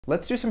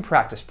Let's do some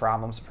practice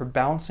problems for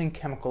balancing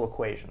chemical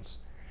equations.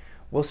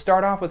 We'll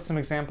start off with some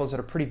examples that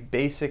are pretty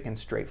basic and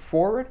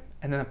straightforward,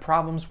 and then the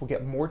problems will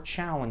get more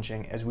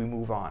challenging as we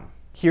move on.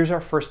 Here's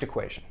our first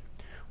equation.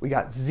 We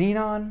got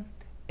xenon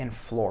and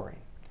fluorine.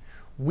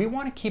 We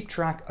want to keep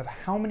track of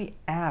how many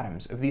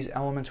atoms of these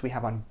elements we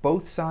have on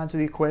both sides of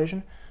the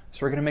equation,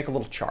 so we're going to make a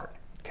little chart,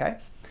 okay?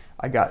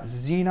 I got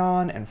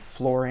xenon and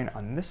fluorine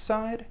on this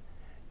side,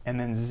 and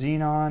then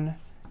xenon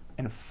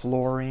and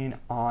fluorine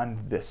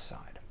on this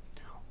side.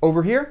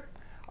 Over here,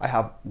 I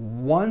have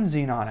one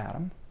xenon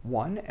atom,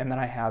 one, and then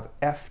I have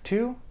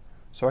F2,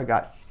 so I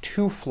got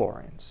two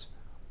fluorines.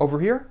 Over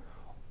here,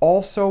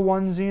 also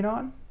one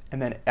xenon, and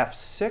then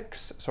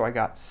F6, so I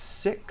got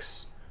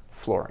six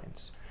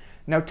fluorines.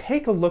 Now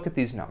take a look at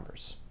these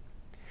numbers.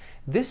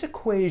 This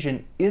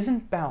equation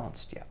isn't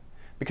balanced yet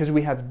because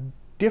we have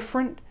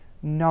different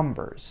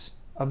numbers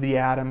of the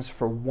atoms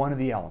for one of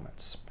the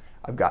elements.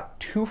 I've got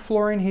two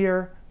fluorine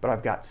here, but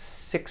I've got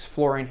six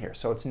fluorine here,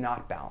 so it's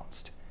not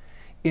balanced.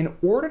 In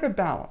order to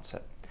balance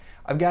it,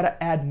 I've got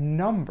to add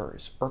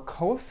numbers or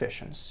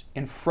coefficients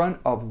in front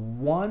of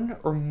one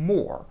or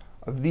more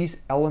of these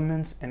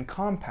elements and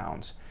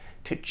compounds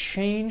to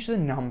change the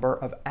number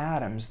of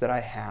atoms that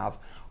I have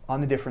on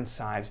the different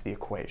sides of the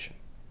equation.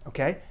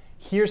 Okay?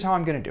 Here's how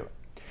I'm going to do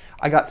it.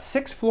 I got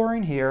six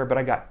fluorine here, but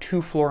I got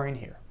two fluorine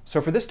here.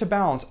 So for this to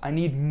balance, I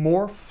need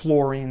more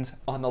fluorines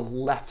on the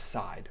left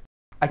side.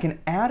 I can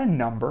add a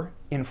number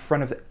in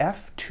front of the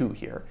F2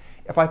 here.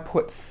 If I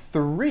put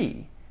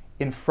 3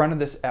 in front of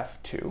this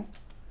F2,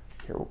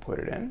 here we'll put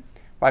it in.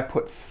 If I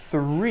put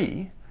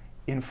 3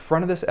 in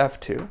front of this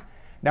F2,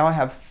 now I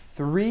have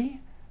 3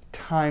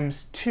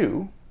 times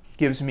 2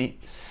 gives me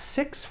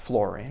 6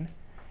 fluorine,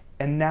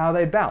 and now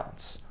they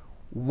balance.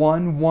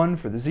 1, 1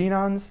 for the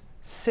xenons,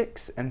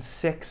 6 and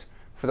 6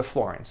 for the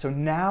fluorine. So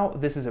now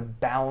this is a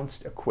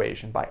balanced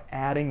equation by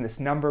adding this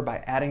number,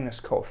 by adding this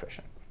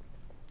coefficient.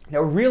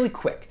 Now really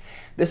quick,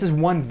 this is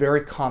one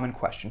very common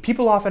question.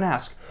 People often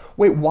ask,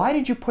 wait, why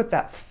did you put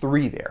that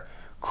 3 there?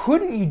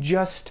 Couldn't you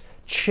just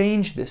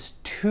change this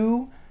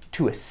 2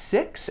 to a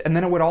 6 and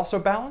then it would also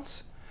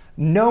balance?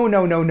 No,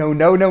 no, no, no,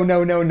 no, no,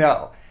 no, no,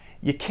 no.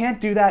 You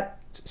can't do that.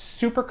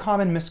 Super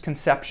common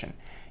misconception.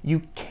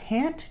 You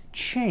can't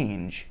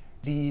change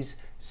these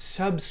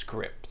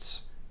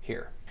subscripts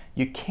here.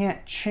 You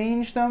can't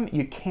change them,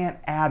 you can't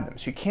add them.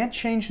 So you can't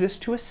change this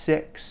to a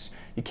 6.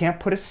 You can't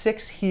put a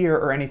 6 here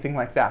or anything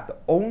like that. The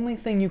only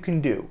thing you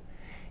can do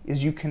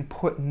is you can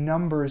put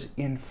numbers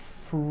in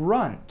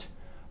front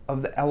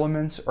of the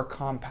elements or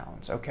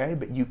compounds, okay?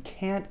 But you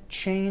can't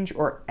change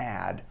or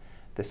add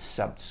the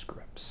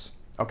subscripts.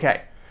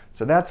 Okay,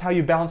 so that's how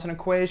you balance an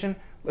equation.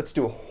 Let's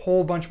do a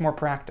whole bunch more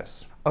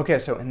practice. Okay,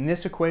 so in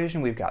this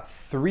equation, we've got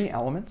 3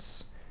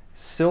 elements: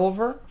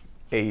 silver,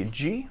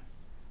 Ag,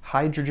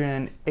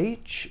 hydrogen,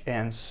 H,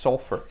 and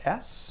sulfur,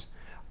 S.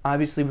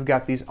 Obviously, we've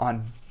got these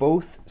on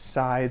both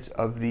sides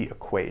of the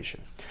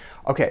equation.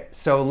 Okay,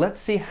 so let's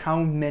see how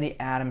many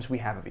atoms we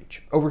have of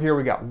each. Over here,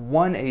 we got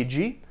 1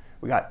 Ag.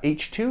 We got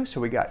H2, so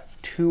we got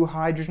 2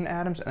 hydrogen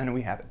atoms, and then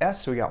we have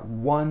S, so we got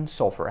 1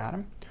 sulfur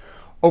atom.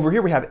 Over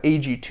here we have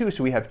Ag2,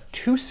 so we have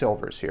 2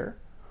 silvers here.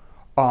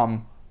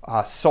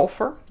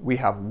 Sulfur, we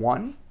have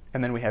 1,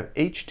 and then we have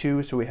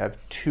H2, so we have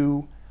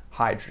 2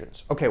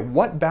 hydrogens. Okay,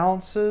 what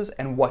balances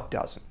and what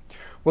doesn't?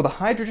 Well, the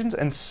hydrogens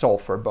and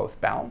sulfur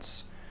both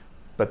balance,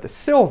 but the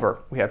silver,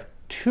 we have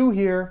 2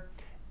 here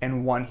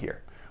and 1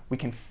 here. We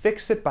can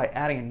fix it by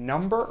adding a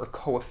number or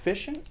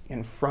coefficient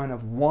in front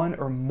of one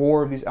or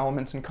more of these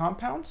elements and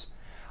compounds.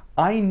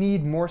 I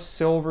need more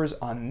silvers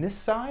on this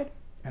side,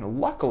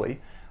 and luckily,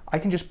 I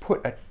can just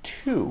put a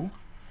 2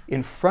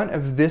 in front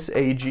of this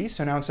Ag.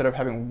 So now instead of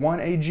having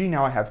 1 Ag,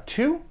 now I have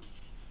 2,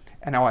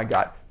 and now I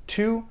got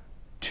 2,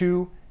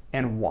 2,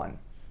 and 1.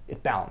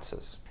 It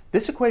balances.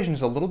 This equation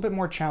is a little bit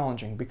more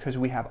challenging because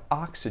we have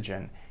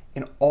oxygen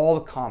in all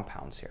the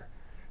compounds here.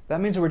 That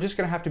means we're just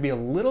going to have to be a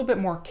little bit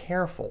more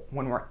careful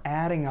when we're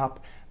adding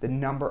up the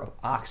number of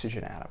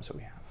oxygen atoms that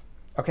we have.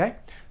 Okay,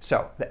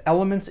 so the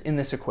elements in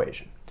this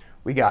equation.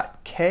 We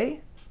got K,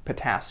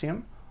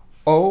 potassium,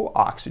 O,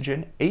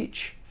 oxygen,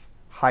 H,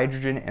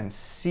 hydrogen, and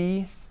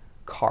C,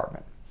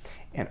 carbon.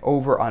 And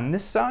over on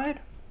this side,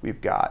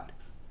 we've got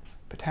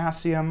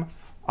potassium,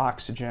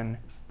 oxygen,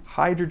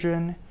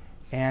 hydrogen,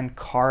 and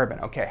carbon.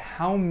 Okay,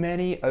 how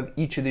many of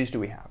each of these do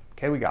we have?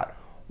 Okay, we got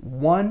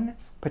 1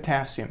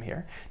 potassium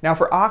here. Now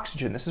for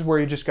oxygen, this is where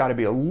you just got to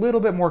be a little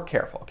bit more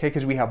careful, okay?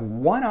 Because we have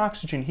 1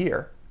 oxygen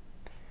here,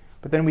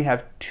 but then we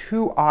have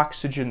 2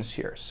 oxygens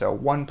here. So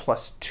 1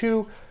 plus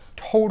 2,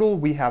 total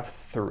we have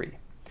 3.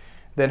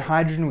 Then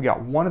hydrogen, we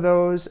got 1 of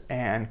those,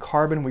 and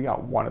carbon, we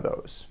got 1 of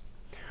those.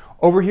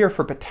 Over here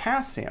for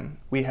potassium,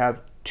 we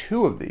have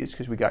 2 of these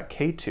because we got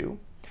K2.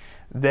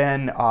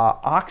 Then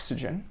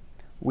oxygen,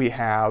 we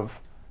have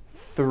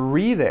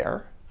 3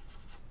 there,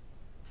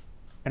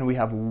 and we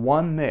have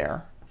 1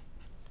 there.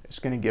 It's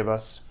going to give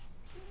us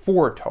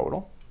 4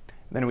 total.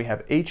 Then we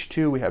have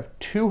H2, we have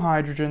 2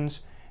 hydrogens,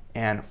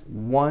 and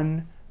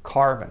 1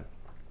 carbon.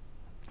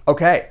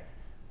 Okay,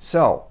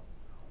 so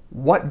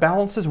What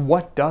balances,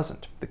 what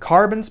doesn't? The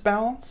carbons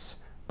balance,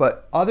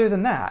 but other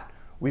than that,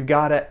 we've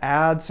got to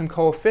add some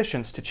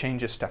coefficients to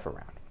change this stuff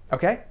around,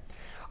 okay?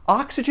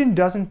 Oxygen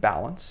doesn't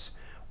balance,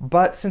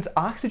 but since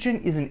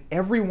oxygen is in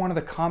every one of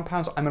the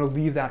compounds, I'm going to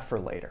leave that for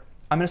later.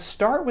 I'm going to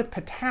start with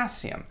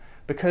potassium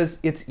because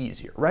it's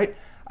easier, right?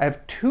 I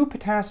have 2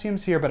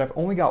 potassiums here, but I've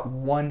only got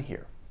 1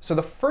 here. So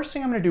the first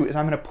thing I'm going to do is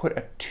I'm going to put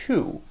a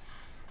 2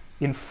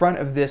 in front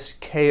of this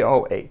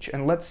KOH,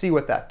 and let's see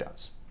what that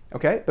does.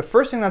 Okay, the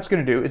first thing that's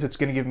going to do is it's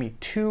going to give me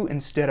 2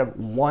 instead of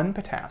 1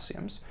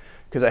 potassiums,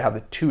 because I have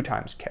the 2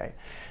 times K.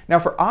 Now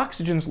for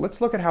oxygens,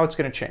 let's look at how it's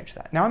going to change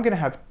that. Now I'm going to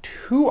have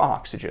 2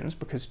 oxygens,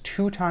 because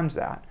 2 times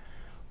that,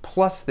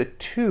 plus the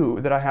 2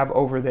 that I have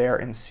over there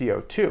in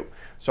CO2.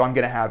 So I'm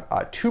going to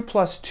have 2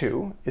 plus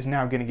 2 is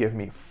now going to give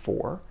me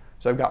 4.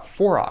 So I've got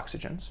 4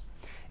 oxygens.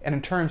 And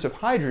in terms of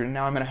hydrogen,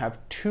 now I'm going to have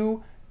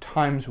 2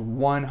 times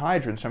 1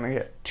 hydrogen. So I'm going to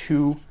get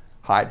 2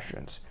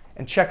 hydrogens.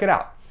 And check it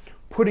out.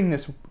 Putting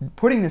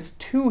this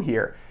 2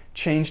 here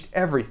changed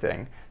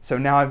everything. So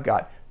now I've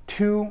got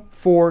 2,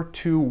 4,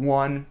 2,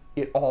 1.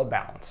 It all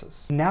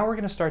balances. Now we're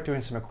going to start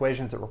doing some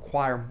equations that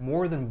require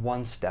more than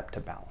one step to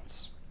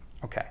balance.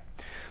 Okay,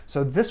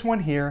 so this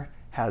one here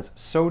has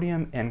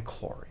sodium and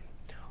chlorine.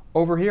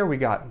 Over here we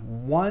got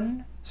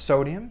 1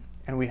 sodium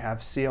and we have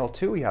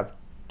Cl2. We have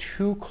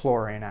 2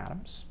 chlorine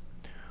atoms.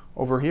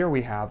 Over here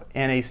we have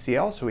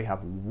NaCl, so we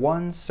have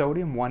 1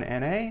 sodium, 1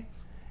 Na,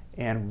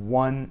 and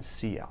 1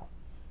 Cl.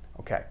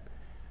 Okay,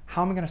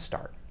 how am I going to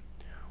start?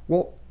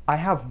 Well, I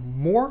have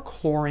more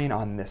chlorine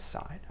on this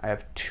side. I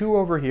have 2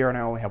 over here and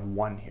I only have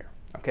 1 here.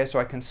 Okay, so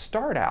I can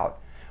start out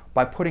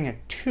by putting a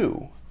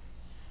 2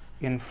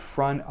 in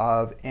front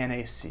of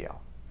NaCl.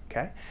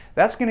 Okay,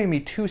 that's going to give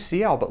me 2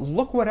 Cl, but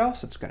look what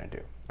else it's going to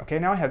do. Okay,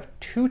 now I have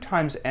 2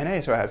 times Na,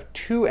 so I have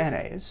 2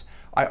 Nas.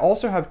 I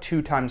also have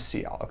 2 times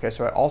Cl. Okay,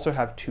 so I also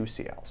have 2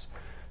 Cls.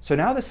 So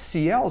now the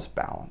Cls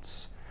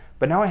balance,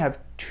 but now I have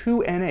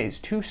 2 Nas,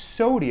 2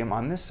 sodium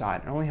on this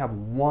side, and only have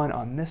 1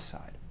 on this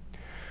side.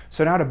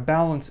 So now to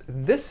balance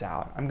this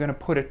out, I'm going to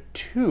put a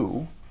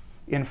 2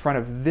 in front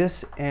of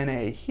this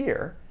Na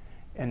here,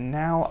 and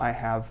now I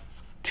have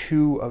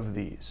 2 of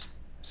these.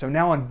 So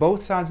now on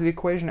both sides of the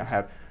equation, I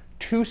have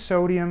 2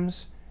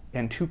 sodiums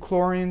and 2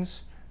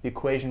 chlorines. The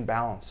equation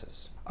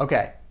balances.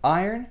 Okay,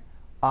 iron,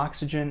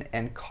 oxygen,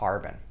 and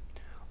carbon.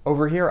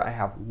 Over here I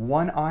have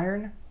 1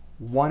 iron,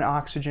 1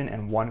 oxygen,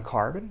 and 1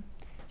 carbon.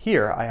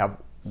 Here I have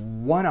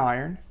 1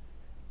 iron,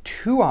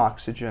 2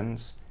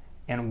 oxygens,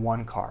 and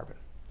 1 carbon.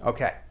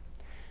 Okay,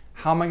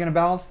 how am I going to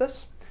balance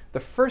this? The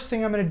first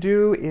thing I'm going to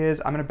do is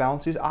I'm going to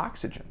balance these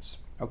oxygens.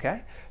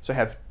 Okay, so I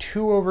have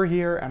 2 over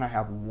here and I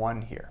have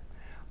 1 here.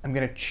 I'm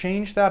going to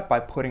change that by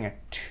putting a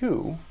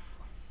 2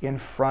 in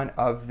front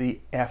of the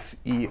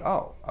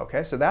FeO.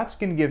 Okay, so that's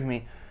going to give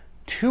me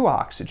 2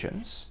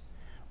 oxygens,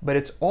 but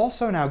it's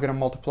also now going to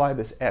multiply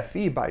this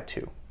Fe by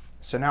 2.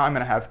 So now I'm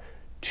going to have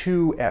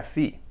 2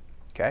 Fe.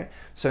 Okay,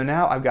 so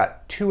now I've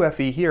got 2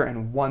 Fe here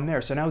and 1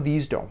 there, so now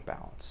these don't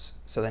balance.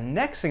 So the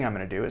next thing I'm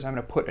going to do is I'm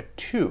going to put a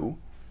 2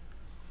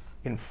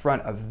 in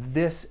front of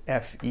this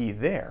Fe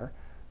there.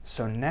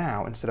 So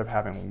now instead of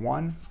having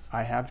 1,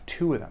 I have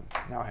 2 of them.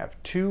 Now I have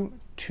 2,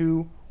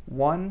 2,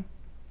 1.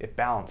 It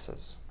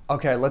balances.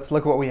 Okay, let's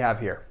look at what we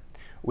have here.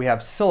 We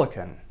have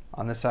silicon.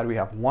 On this side we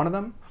have 1 of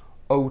them,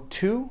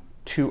 O2,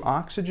 2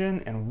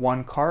 oxygen, and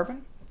 1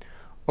 carbon.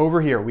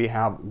 Over here we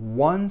have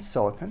 1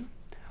 silicon.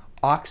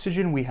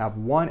 Oxygen we have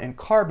 1, and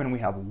carbon we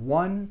have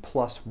 1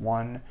 plus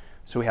 1,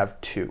 so we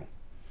have 2.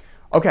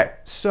 Okay,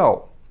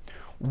 so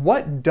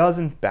what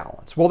doesn't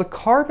balance? Well, the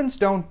carbons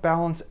don't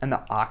balance and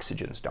the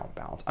oxygens don't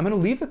balance. I'm going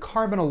to leave the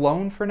carbon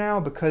alone for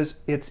now because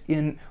it's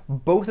in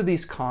both of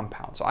these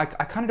compounds. So I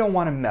kind of don't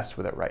want to mess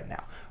with it right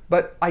now,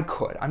 but I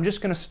could. I'm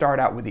just going to start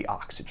out with the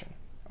oxygen.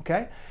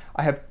 Okay,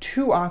 I have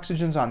 2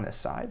 oxygens on this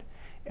side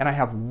and I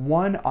have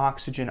 1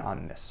 oxygen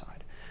on this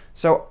side.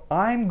 So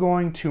I'm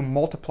going to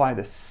multiply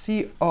the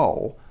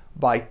CO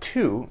by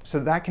 2,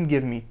 so that can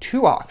give me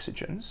 2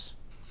 oxygens.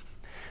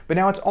 But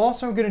now it's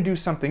also going to do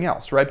something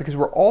else, right? Because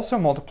we're also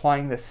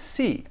multiplying the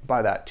C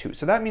by that 2.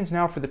 So that means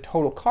now for the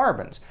total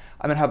carbons,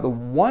 I'm going to have the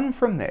 1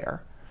 from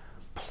there,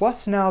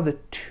 plus now the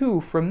 2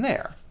 from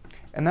there.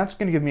 And that's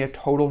going to give me a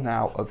total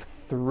now of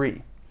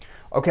 3.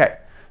 Okay,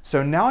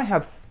 so now I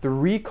have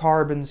 3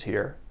 carbons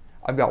here.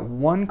 I've got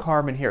 1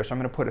 carbon here, so I'm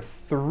going to put a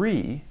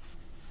 3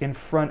 in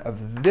front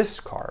of this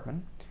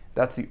carbon.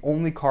 That's the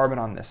only carbon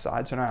on this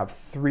side. So now I have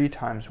 3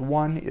 times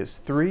 1 is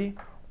 3.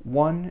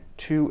 1,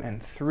 2,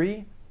 and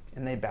 3.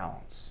 And they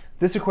balance.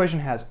 This equation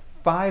has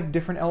 5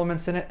 different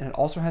elements in it, and it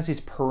also has these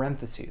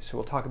parentheses, so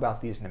we'll talk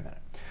about these in a minute.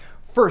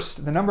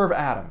 First, the number of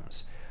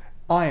atoms.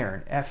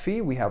 Iron,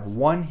 Fe, we have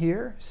 1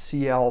 here,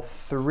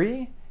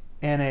 Cl3,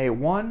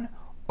 Na1,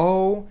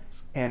 O,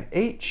 and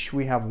H,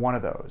 we have 1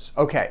 of those.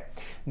 Okay,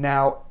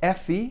 now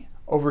Fe,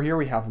 over here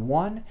we have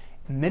 1,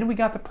 and then we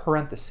got the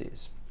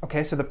parentheses.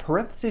 Okay, so the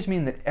parentheses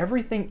mean that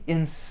everything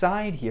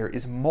inside here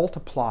is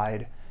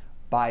multiplied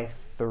by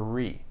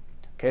 3.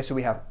 Okay, so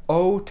we have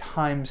O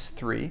times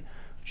 3,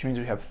 which means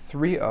we have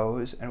 3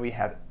 O's, and we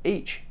have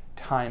H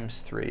times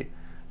 3.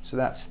 So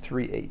that's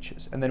 3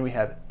 H's. And then we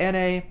have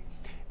Na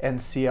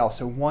and Cl,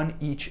 so 1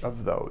 each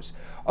of those.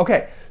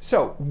 Okay,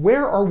 so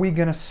where are we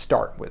going to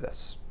start with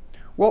this?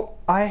 Well,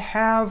 I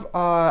have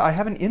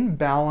an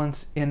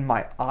imbalance in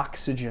my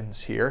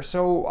oxygens here,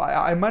 so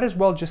I might as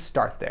well just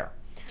start there.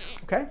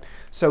 Okay,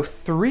 so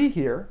 3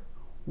 here,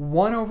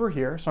 1 over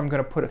here, so I'm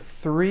going to put a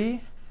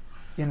 3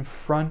 in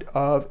front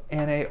of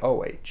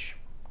NaOH.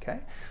 Okay,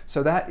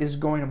 so that is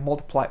going to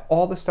multiply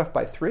all this stuff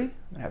by 3. I'm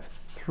going to have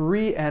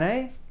 3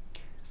 Na,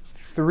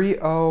 3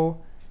 O,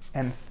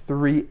 and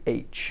 3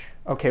 H.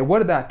 Okay, what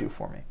did that do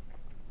for me?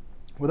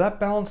 Well, that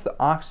balanced the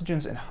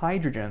oxygens and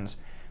hydrogens,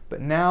 but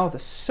now the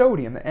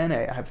sodium, the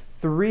Na, I have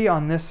 3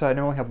 on this side and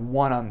I only have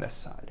 1 on this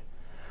side.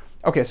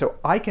 Okay, so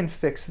I can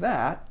fix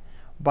that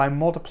by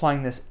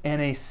multiplying this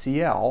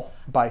NaCl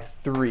by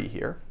 3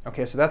 here.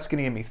 Okay, so that's going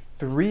to give me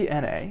 3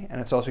 Na,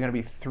 and it's also going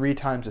to be 3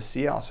 times the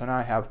Cl. So now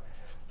I have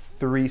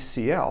 3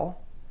 Cl.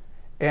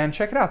 And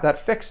check it out,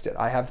 that fixed it.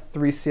 I have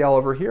 3 Cl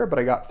over here, but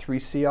I got 3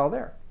 Cl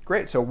there.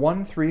 Great, so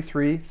 1, 3,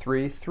 3,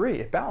 3, 3,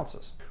 it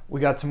balances. We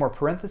got some more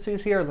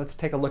parentheses here. Let's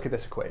take a look at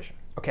this equation.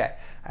 Okay,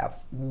 I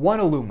have 1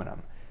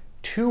 aluminum,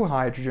 2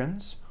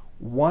 hydrogens,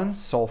 1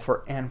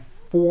 sulfur, and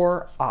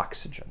 4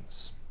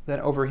 oxygens. Then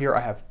over here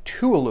I have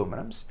 2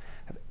 aluminums.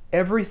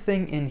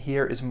 Everything in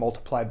here is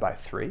multiplied by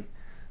 3.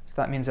 So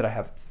that means that I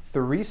have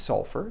 3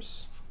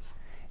 sulfurs,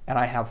 and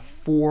I have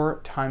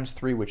 4 times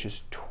 3, which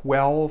is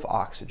 12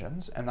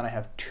 oxygens, and then I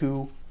have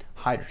 2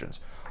 hydrogens.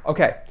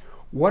 Okay,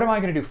 what am I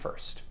going to do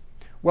first?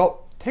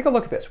 Well, take a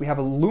look at this. We have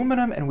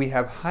aluminum and we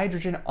have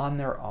hydrogen on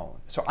their own.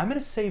 So I'm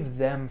going to save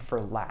them for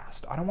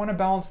last. I don't want to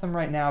balance them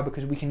right now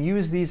because we can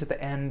use these at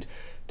the end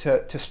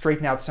to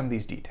straighten out some of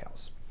these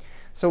details.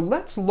 So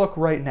let's look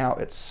right now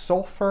at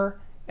sulfur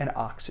and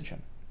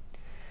oxygen.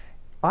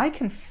 I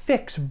can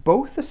fix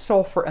both the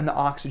sulfur and the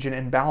oxygen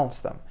and balance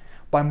them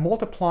by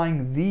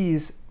multiplying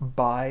these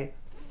by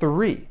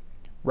 3,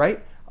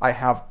 right? I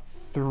have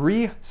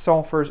 3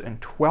 sulfurs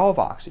and 12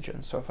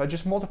 oxygens. So if I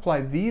just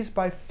multiply these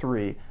by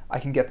 3, I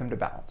can get them to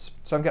balance.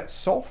 So I've got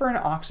sulfur and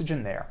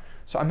oxygen there.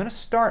 So I'm going to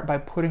start by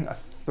putting a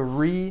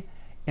 3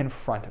 in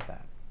front of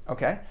that.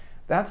 Okay?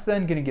 That's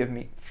then going to give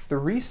me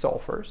 3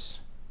 sulfurs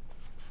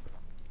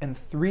and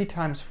 3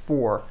 times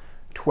 4,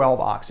 12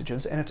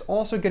 oxygens. And it's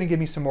also going to give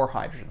me some more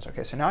hydrogens.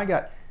 Okay, so now I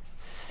got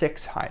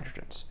 6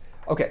 hydrogens.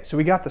 Okay, so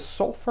we got the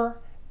sulfur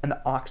and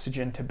the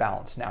oxygen to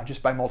balance now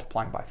just by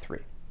multiplying by 3.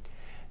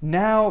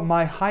 Now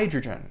my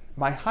hydrogen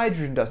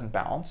doesn't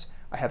balance.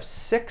 I have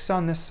 6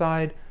 on this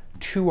side,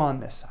 2 on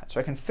this side. So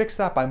I can fix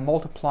that by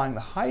multiplying the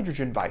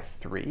hydrogen by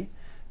 3.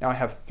 Now I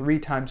have 3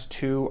 times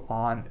 2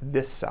 on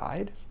this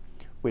side,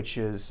 which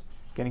is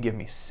going to give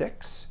me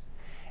 6.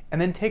 And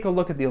then take a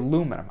look at the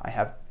aluminum. I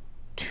have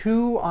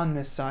 2 on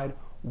this side,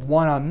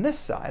 1 on this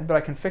side, but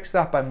I can fix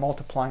that by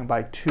multiplying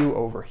by 2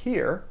 over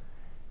here.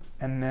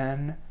 And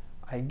then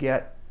I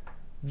get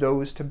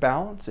those to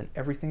balance and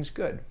everything's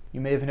good.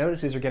 You may have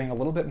noticed these are getting a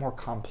little bit more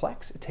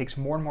complex. It takes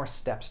more and more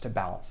steps to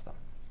balance them.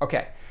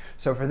 Okay,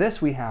 so for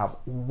this we have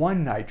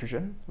 1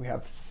 nitrogen, we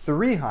have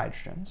 3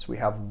 hydrogens, we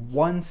have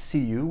 1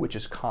 Cu, which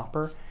is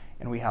copper,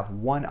 and we have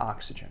 1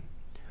 oxygen.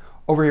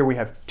 Over here we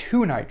have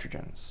 2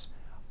 nitrogens,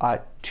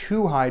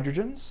 2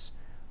 hydrogens,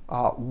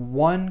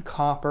 1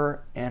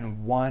 copper,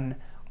 and 1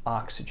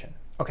 oxygen.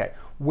 Okay,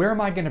 where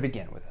am I going to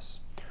begin with this?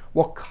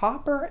 Well,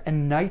 copper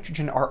and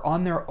nitrogen are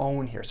on their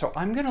own here, so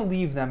I'm going to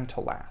leave them to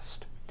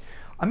last.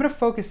 I'm going to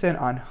focus in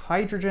on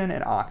hydrogen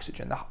and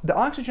oxygen. The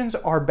oxygens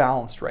are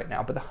balanced right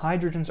now, but the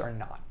hydrogens are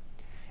not.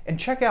 And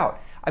check out,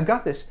 I've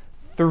got this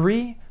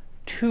 3-2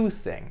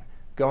 thing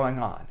going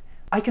on.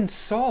 I can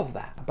solve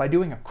that by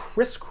doing a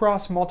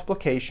crisscross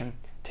multiplication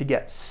to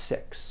get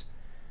 6.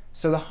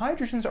 So the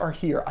hydrogens are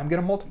here. I'm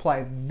going to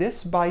multiply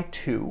this by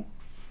 2,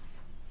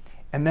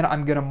 and then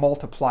I'm going to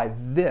multiply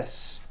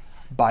this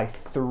by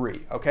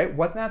 3. Okay,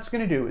 what that's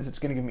going to do is it's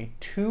going to give me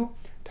 2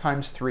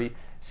 times 3,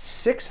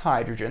 6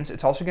 hydrogens.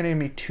 It's also going to give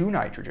me 2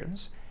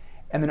 nitrogens.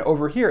 And then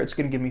over here, it's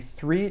going to give me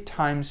 3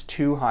 times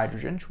 2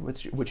 hydrogens,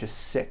 which is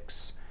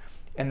 6.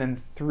 And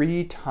then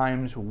 3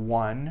 times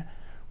 1,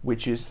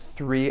 which is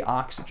 3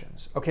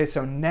 oxygens. Okay,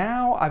 so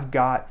now I've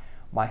got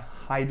my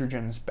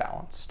hydrogens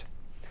balanced.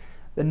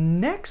 The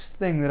next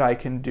thing that I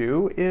can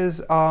do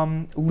is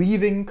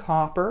leaving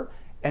copper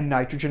and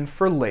nitrogen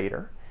for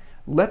later.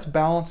 Let's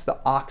balance the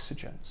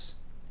oxygens.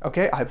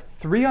 Okay, I have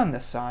 3 on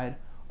this side,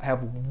 I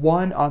have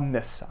 1 on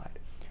this side.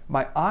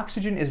 My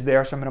oxygen is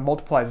there, so I'm going to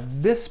multiply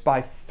this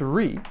by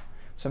 3.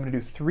 So I'm going to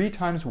do 3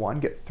 times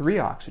 1, get 3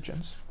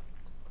 oxygens.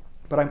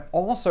 But I'm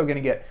also going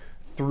to get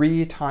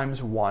 3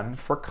 times 1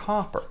 for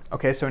copper.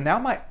 Okay, so now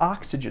my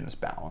oxygens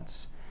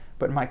balance,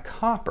 but my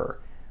copper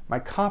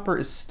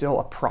is still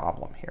a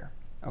problem here.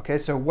 Okay,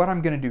 so what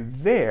I'm going to do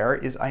there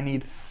is I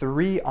need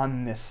 3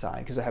 on this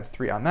side because I have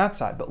 3 on that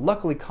side, but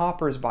luckily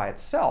copper is by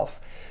itself.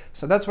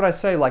 So that's what I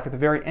say, like at the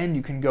very end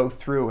you can go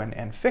through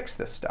and fix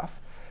this stuff.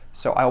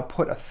 So I'll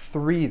put a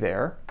 3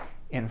 there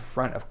in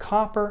front of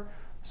copper.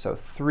 So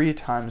 3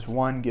 times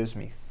 1 gives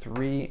me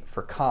 3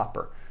 for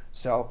copper.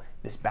 So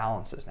this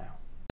balances now.